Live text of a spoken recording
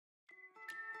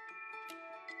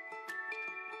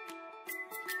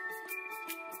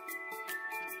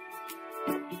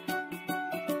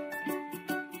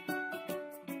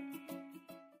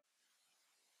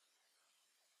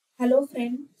Hello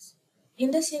friends,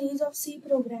 in the series of C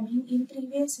Programming in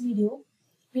previous video,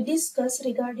 we discussed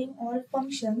regarding all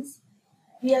functions.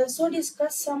 We also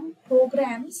discussed some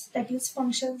programs, that is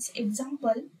functions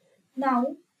example.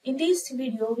 Now in this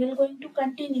video we are going to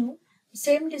continue the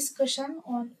same discussion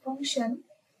on function.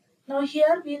 Now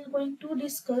here we are going to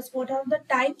discuss what are the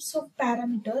types of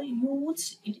parameter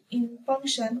used in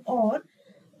function, or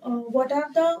what are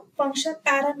the function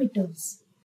parameters.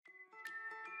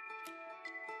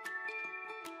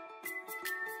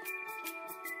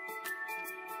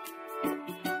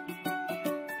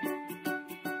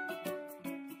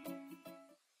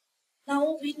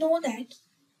 Now we know that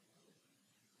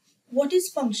what is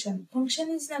function? Function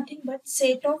is nothing but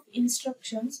set of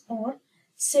instructions or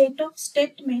set of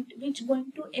statement which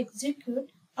going to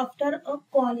execute after a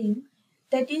calling.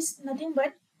 That is nothing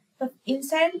but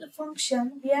inside the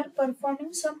function we are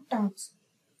performing some tasks.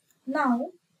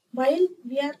 Now while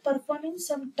we are performing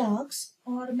some tasks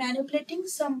or manipulating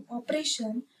some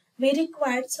operation, we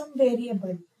require some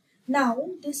variable. Now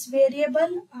this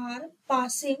variable are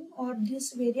passing, or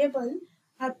this variable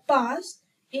are passed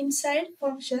inside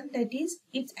function, that is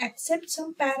it accepts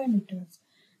some parameters.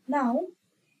 Now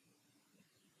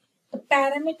the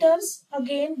parameters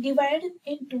again divide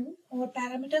into, or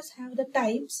parameters have the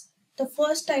types. The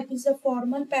first type is the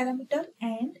formal parameter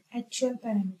and actual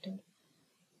parameter.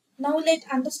 Now let's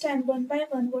understand one by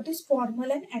one what is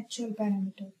formal and actual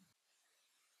parameter.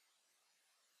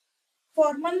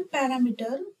 Formal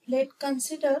parameter, let's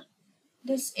consider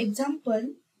this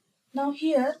example. Now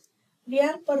here we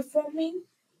are performing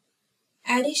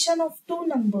addition of two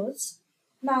numbers.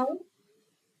 Now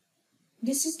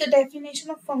this is the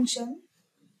definition of function.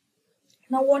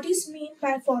 Now what is meant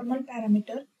by formal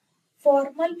parameter?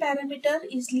 Formal parameter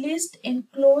is list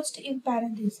enclosed in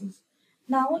parentheses.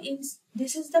 Now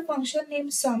this is the function name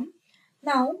sum.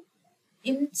 Now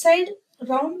inside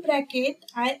round bracket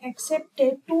I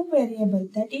accepted two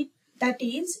variables, that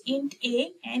is int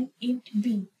a and int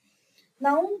b.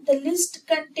 Now the list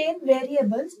contain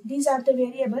variables. These are the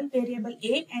variable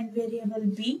a and variable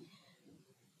b,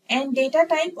 and data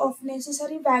type of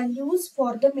necessary values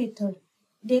for the method.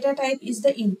 Data type is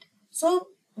the int. So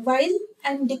while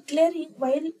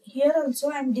here also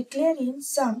I am declaring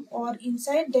sum, or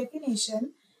inside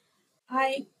definition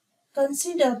I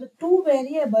consider two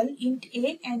variable int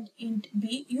a and int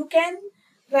b. You can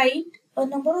write a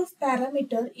number of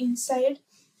parameter inside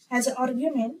as an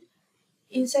argument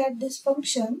inside this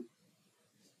function,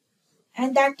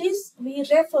 and that is we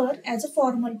refer as a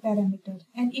formal parameter,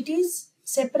 and it is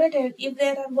separated if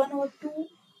there are one or two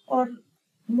or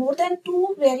more than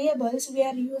two variables we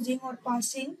are using or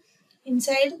passing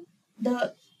inside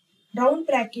the round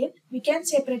bracket. We can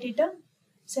separate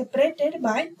it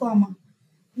by comma.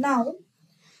 Now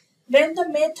when the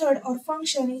method or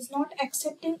function is not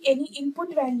accepting any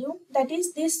input value, that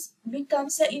is this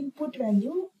becomes the input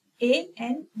value a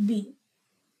and b.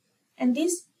 And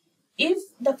this, if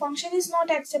the function is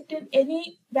not accepting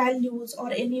any values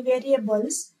or any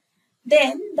variables,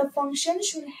 then the function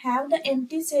should have the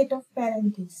empty set of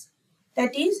parentheses.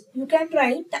 That is, you can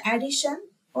write the addition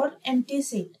or empty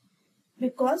set,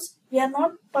 because we are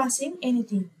not passing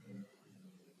anything.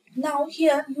 Now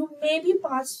here you may be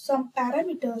passed some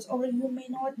parameters, or you may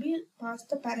not be passed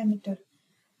the parameter.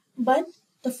 But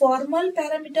the formal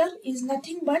parameter is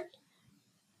nothing but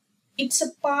it's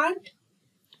a part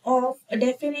of a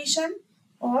definition,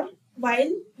 or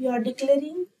while you are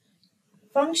declaring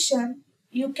function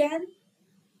you can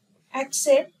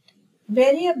accept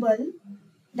variable,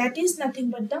 that is nothing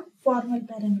but the formal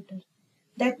parameter.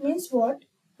 That means what?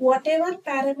 Whatever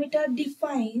parameter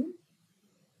defined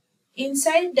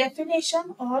inside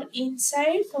definition or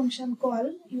inside function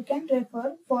call, you can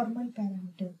refer formal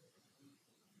parameter.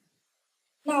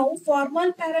 Now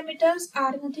formal parameters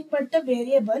are nothing but the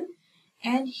variable,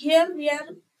 and here we are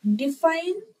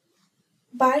defined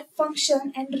by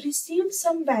function and receive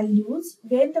some values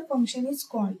when the function is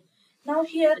called. Now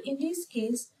here in this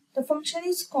case the function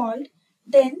is called,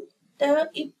 then the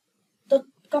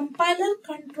compiler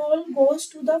control goes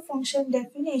to the function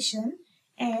definition,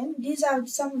 and these are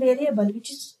some variable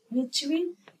which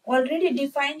we already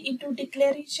defined into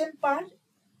declaration part,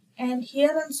 and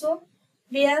here also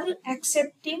we are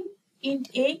accepting int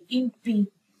a, int b.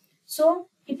 So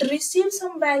it receives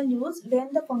some values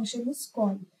when the function is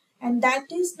called, and that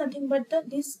is nothing but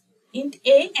this int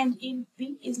a and int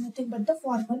b is nothing but the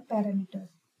formal parameter.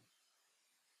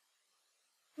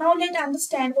 Now let's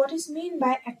understand what is meant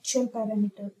by actual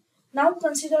parameter. Now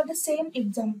consider the same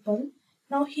example.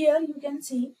 Now here you can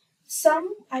see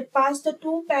I pass the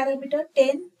two parameter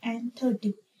 10 and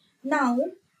 30. Now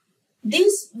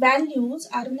these values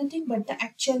are nothing but the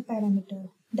actual parameter.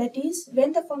 That is,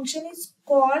 when the function is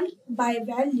called by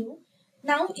value.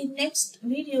 Now in next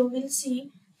video we'll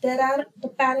see the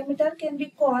parameter can be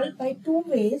called by two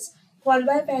ways, call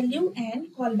by value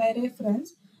and call by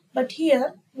reference. But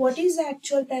here, what is the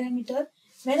actual parameter?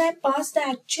 When I pass the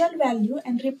actual value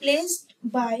and replaced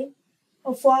by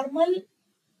a formal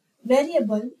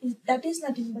variable, that is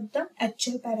nothing but the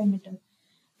actual parameter.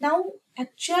 Now,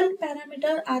 actual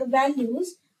parameter are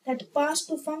values that pass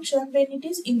to function when it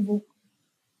is invoked.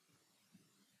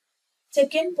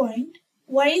 Second point,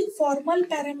 while formal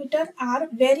parameter are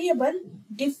variable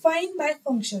defined by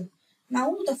function.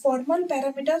 Now, the formal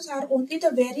parameters are only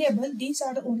the variable, these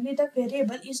are only the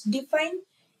variable is defined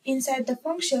inside the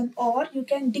function, or you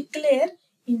can declare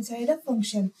inside a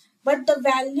function. But the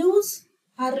values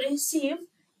are received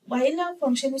while a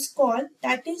function is called,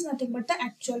 that is nothing but the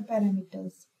actual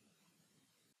parameters.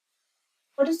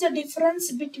 What is the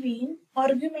difference between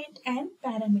argument and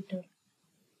parameter?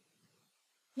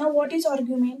 Now what is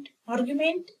argument?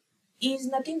 Argument is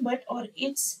nothing but, or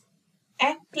it's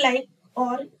act like,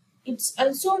 or it's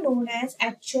also known as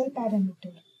actual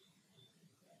parameter.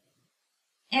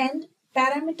 And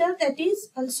parameter, that is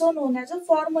also known as a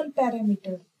formal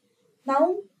parameter.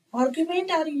 Now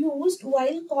argument are used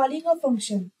while calling a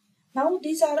function. Now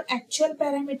these are actual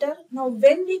parameter. Now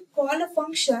when we call a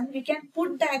function, we can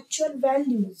put the actual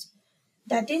values.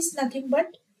 That is nothing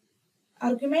but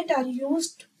argument are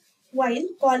used while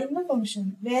calling a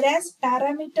function, whereas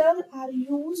parameter are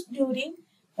used during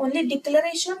only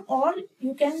declaration, or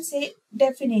you can say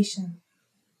definition.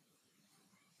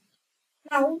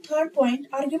 Now third point,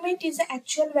 argument is the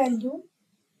actual value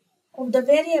of the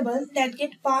variable that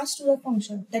get passed to the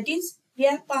function. That is, we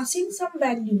are passing some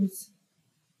values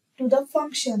to the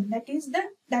function.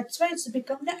 That's why it's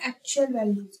become the actual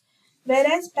values.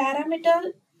 Whereas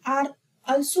parameter are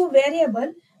also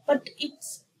variable, but it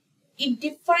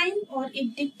define or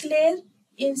it declare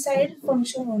inside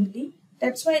function only.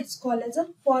 That's why it's called as a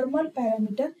formal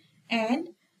parameter, and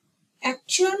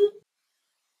actual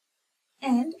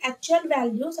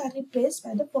values are replaced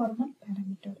by the formal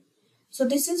parameter. So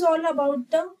this is all about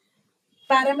the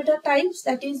parameter types,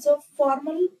 that is the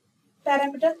formal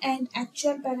parameter and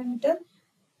actual parameter.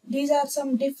 These are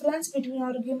some difference between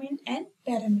argument and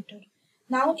parameter.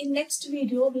 Now in next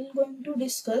video we're going to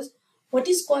discuss what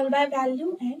is call by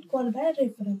value and call by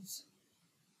reference.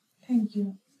 Thank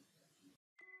you.